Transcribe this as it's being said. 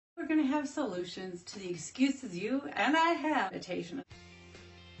going to have solutions to the excuses you and I have. Meditation.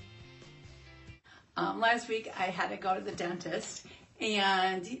 Last week I had to go to the dentist,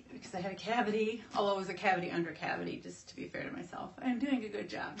 and because I had a cavity, although it was a cavity under cavity, just to be fair to myself, I'm doing a good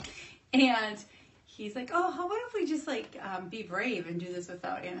job. And he's like, oh, how about if we just be brave and do this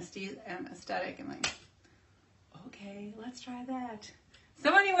without anesthetic? I'm like, okay, let's try that.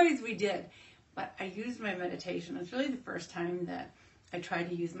 So anyways, we did. But I used my meditation. It's really the first time that I tried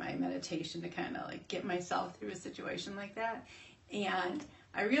to use my meditation to kind of get myself through a situation like that. And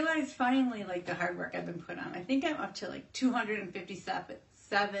I realized finally the hard work I've been put on. I think I'm up to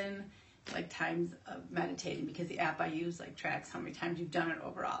 257 times of meditating, because the app I use tracks how many times you've done it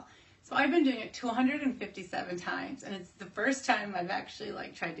overall. So I've been doing it 257 times, and it's the first time I've actually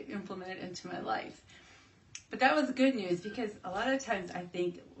tried to implement it into my life. But that was good news, because a lot of times I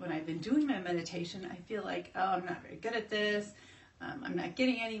think when I've been doing my meditation, I feel like, oh, I'm not very good at this. I'm not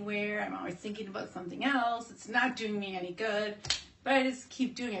getting anywhere. I'm always thinking about something else. It's not doing me any good. But I just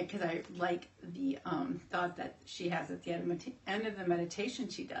keep doing it because I like the thought that she has at the end of the meditation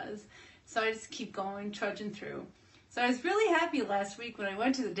she does. So I just keep going, trudging through. So I was really happy last week when I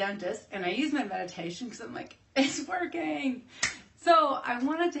went to the dentist and I used my meditation, because I'm like, it's working. So I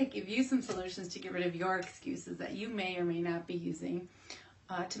wanted to give you some solutions to get rid of your excuses that you may or may not be using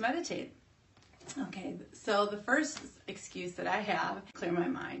to meditate. Okay, so the first excuse that I have, clear my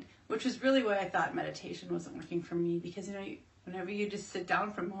mind, which was really why I thought meditation wasn't working for me, because whenever you just sit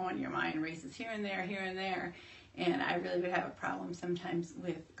down for a moment, your mind races here and there, and I really would have a problem sometimes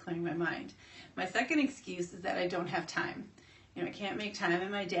with clearing my mind. My second excuse is that I don't have time. I can't make time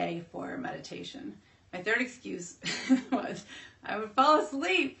in my day for meditation. My third excuse was I would fall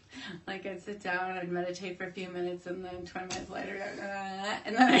asleep. I'd sit down, I'd meditate for a few minutes, and then 20 minutes later,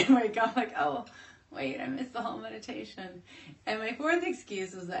 and then I'd wake up oh, wait, I missed the whole meditation. And my fourth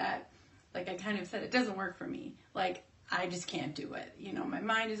excuse was that, I kind of said, it doesn't work for me. I just can't do it. My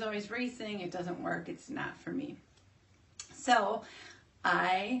mind is always racing. It doesn't work. It's not for me. So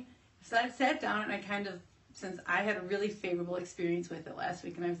I sat down, and since I had a really favorable experience with it last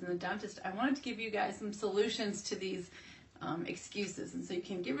week and I was in the dentist, I wanted to give you guys some solutions to these excuses. And so you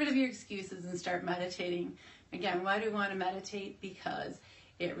can get rid of your excuses and start meditating. Again, why do we want to meditate? Because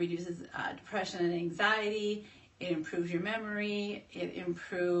it reduces depression and anxiety. It improves your memory. It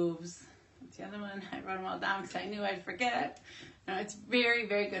improves... What's the other one? I wrote them all down because I knew I'd forget. No, it's very,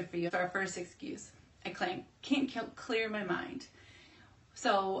 very good for you. So our first excuse, I can't clear my mind.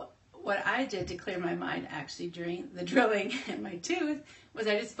 So what I did to clear my mind actually during the drilling in my tooth was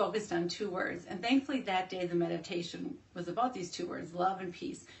I just focused on 2 words. And thankfully that day the meditation was about these 2 words, love and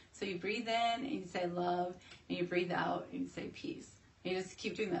peace. So you breathe in and you say love, and you breathe out and you say peace. And you just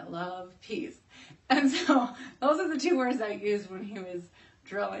keep doing that, love, peace. And so those are the 2 words I used when he was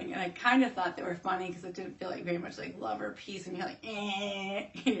drilling, and I kind of thought they were funny because it didn't feel very much like love or peace, and you're in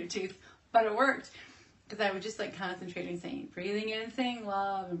your tooth, but it worked because I would just concentrating, saying, breathing in, saying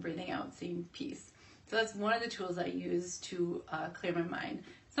love, and breathing out, saying peace. So that's one of the tools I use to clear my mind.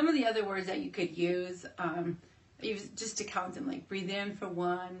 Some of the other words that you could use just to count them, breathe in for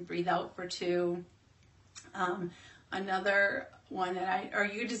 1, breathe out for 2. Another one or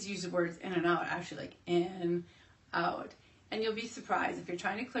you could just use the words in and out, actually, in, out. And you'll be surprised if you're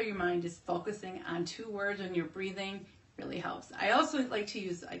trying to clear your mind, just focusing on 2 words when you're breathing really helps. I also like to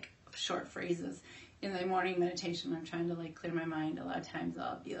use short phrases in the morning meditation when I'm trying to clear my mind. A lot of times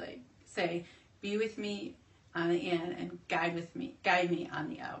I'll be say, be with me on the in and guide me on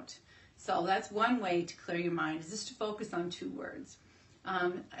the out. So that's one way to clear your mind, is just to focus on 2 words.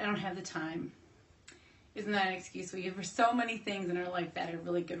 I don't have the time. Isn't that an excuse? We have so many things in our life that are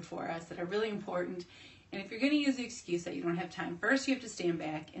really good for us, that are really important. And if you're going to use the excuse that you don't have time, first you have to stand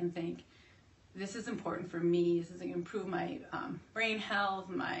back and think, this is important for me. This is going to improve my brain health,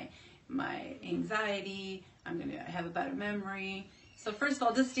 my anxiety. I'm going to have a better memory. So first of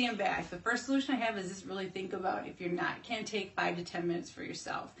all, just stand back. The first solution I have is just really think about, if you're can't take 5 to 10 minutes for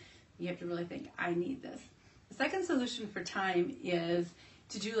yourself. You have to really think, I need this. The second solution for time is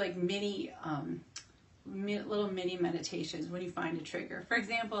to do little mini meditations when you find a trigger. For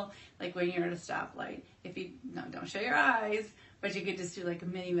example, when you're at a stoplight, don't show your eyes, but you could just do a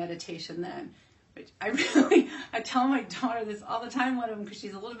mini meditation then. Which I tell my daughter this all the time, one of them, because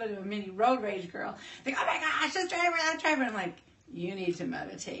she's a little bit of a mini road rage girl. Oh my gosh, this driver, that driver. I'm like, you need to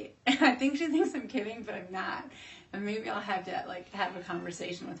meditate. And I think she thinks I'm kidding, but I'm not. And maybe I'll have to have a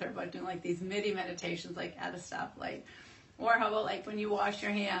conversation with her about doing these mini meditations at a stoplight. Or how about when you wash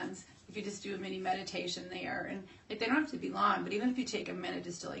your hands, if you just do a mini meditation there, and they don't have to be long, but even if you take a minute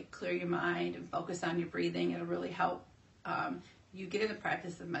just to clear your mind and focus on your breathing, it'll really help you get in the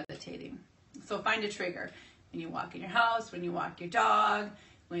practice of meditating. So find a trigger. When you walk in your house, when you walk your dog,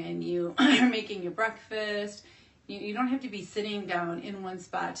 when you are making your breakfast. You don't have to be sitting down in one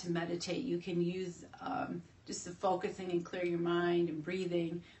spot to meditate. You can use just the focusing and clear your mind and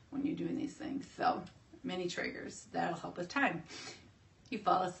breathing when you're doing these things. So many triggers. That'll help with time. You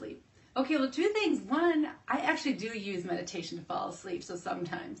fall asleep. Okay, well, two things. One, I actually do use meditation to fall asleep, so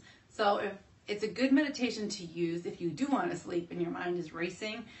sometimes. So if it's a good meditation to use if you do want to sleep and your mind is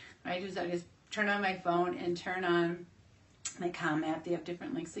racing, what I do is I just turn on my phone and turn on my Calm app. They have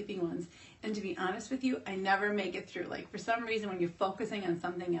different like sleeping ones. And to be honest with you, I never make it through. Like for some reason, when you're focusing on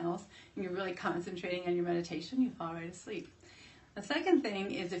something else and you're really concentrating on your meditation, you fall right asleep. The second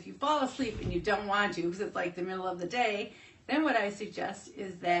thing is if you fall asleep and you don't want to because it's like the middle of the day, then what I suggest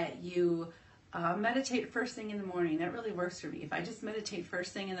is that you meditate first thing in the morning. That really works for me. If I just meditate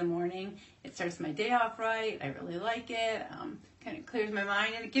first thing in the morning, it starts my day off right. I really like it. Kind of clears my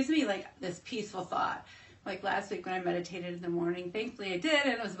mind and it gives me like this peaceful thought. Like last week when I meditated in the morning, thankfully I did,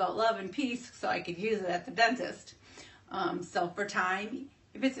 and it was about love and peace, so I could use it at the dentist. So for time,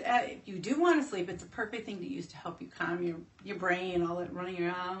 if you do want to sleep, it's a perfect thing to use to help you calm your brain, all that running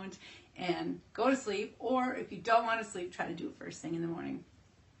around, and go to sleep. Or if you don't want to sleep, try to do it first thing in the morning.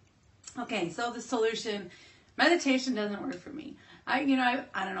 Okay, so the solution, meditation doesn't work for me. I don't know,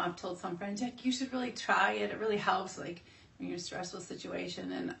 I've told some friends, Jack, you should really try it. It really helps, like when you're in a stressful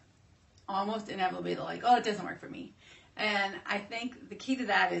situation, and almost inevitably they're like, oh, it doesn't work for me. And I think the key to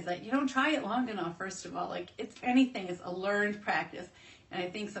that is that you don't try it long enough, first of all. Like it's anything, it's a learned practice. And I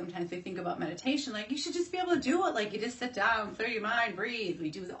think sometimes we think about meditation, like you should just be able to do it. Like you just sit down, clear your mind, breathe. We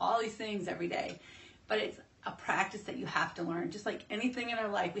do all these things every day. But it's a practice that you have to learn. Just like anything in our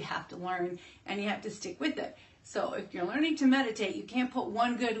life, we have to learn and you have to stick with it. So if you're learning to meditate, you can't put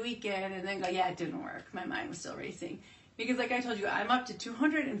one good week in and then go, yeah, it didn't work. My mind was still racing. Because like I told you, I'm up to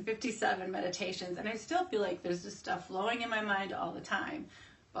 257 meditations and I still feel like there's just stuff flowing in my mind all the time.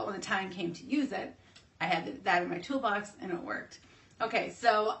 But when the time came to use it, I had that in my toolbox and it worked. Okay,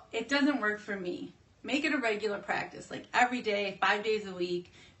 so it doesn't work for me. Make it a regular practice, like every day, 5 days a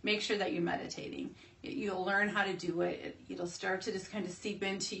week, make sure that you're meditating. You'll learn how to do it. It'll start to just kind of seep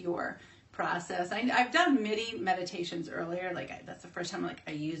into your process. I've done midi meditations earlier, that's the first time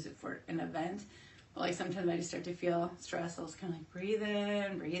I use it for an event. But like sometimes I just start to feel stressed. I'll just kind of like breathe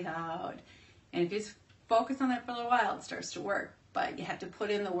in, breathe out. And if you just focus on that for a little while, it starts to work. But you have to put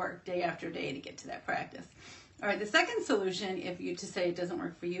in the work day after day to get to that practice. All right, the second solution, if you to say it doesn't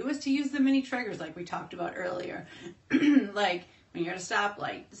work for you, is to use the mini triggers like we talked about earlier. Like when you're at a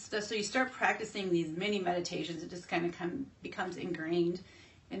stoplight. So you start practicing these mini meditations. It just kind of becomes ingrained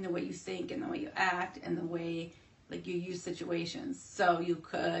in the way you think and the way you act and the way like you use situations. So you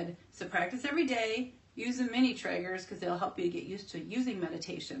could practice every day, use the mini triggers because they'll help you to get used to using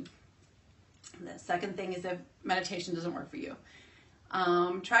meditation. The second thing is if meditation doesn't work for you,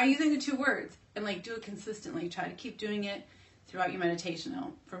 try using the 2 words and like do it consistently. Try to keep doing it throughout your meditation.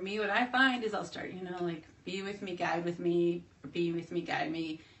 Now, for me, what I find is I'll start, like be with me, guide with me, or be with me, guide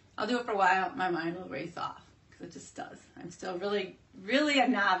me. I'll do it for a while. My mind will race off because it just does. I'm still really, really a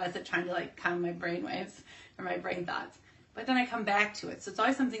novice at trying to like calm my brain waves or my brain thoughts. But then I come back to it. So it's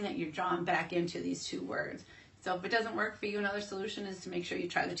always something that you're drawn back into, these 2 words. So if it doesn't work for you, another solution is to make sure you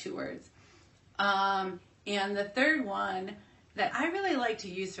try the 2 words. And the third one that I really like to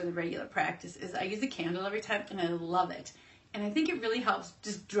use for the regular practice is I use a candle every time and I love it. And I think it really helps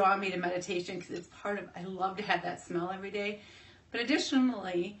just draw me to meditation because it's I love to have that smell every day. But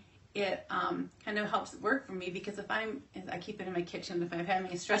additionally, it kind of helps work for me because if I keep it in my kitchen, if I'm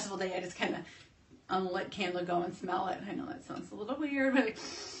having a stressful day, I just kind of unlit candle go and smell it. I know that sounds a little weird, but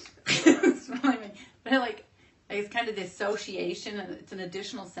it's kind of the association and it's an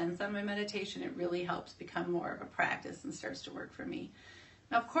additional sense on my meditation. It really helps become more of a practice and starts to work for me.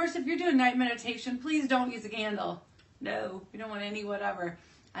 Now, of course, if you're doing night meditation, please don't use a candle. No, you don't want any whatever.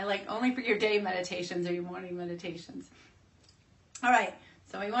 I like only for your day meditations or your morning meditations. All right,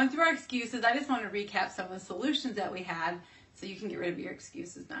 so we went through our excuses. I just want to recap some of the solutions that we had so you can get rid of your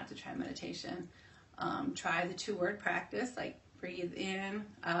excuses not to try meditation. Try the 2-word practice, like breathe in,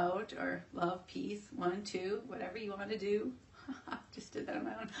 out, or love, peace, 1, 2, whatever you want to do. Just did that on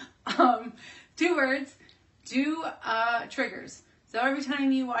my own. 2 words, do triggers. So every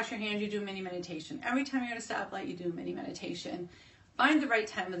time you wash your hands, you do a mini meditation. Every time you're at a stoplight, you do a mini meditation. Find the right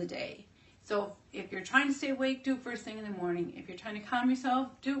time of the day. So if you're trying to stay awake, do it first thing in the morning. If you're trying to calm yourself,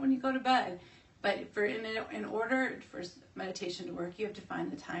 do it when you go to bed. But in order for meditation to work, you have to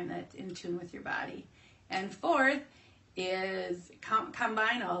find the time that's in tune with your body. And fourth is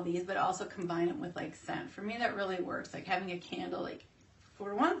combine all these, but also combine them with like scent. For me, that really works. Like having a candle, like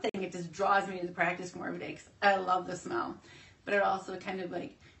for one thing, it just draws me to the practice more every day because I love the smell. But it also kind of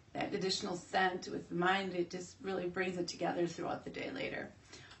like that additional scent with the mind, it just really brings it together throughout the day later.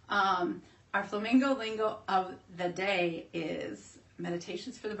 Our flamingo lingo of the day is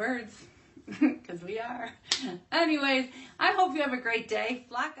meditations for the birds, because we are. Anyways, I hope you have a great day.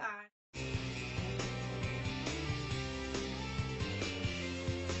 Flock on.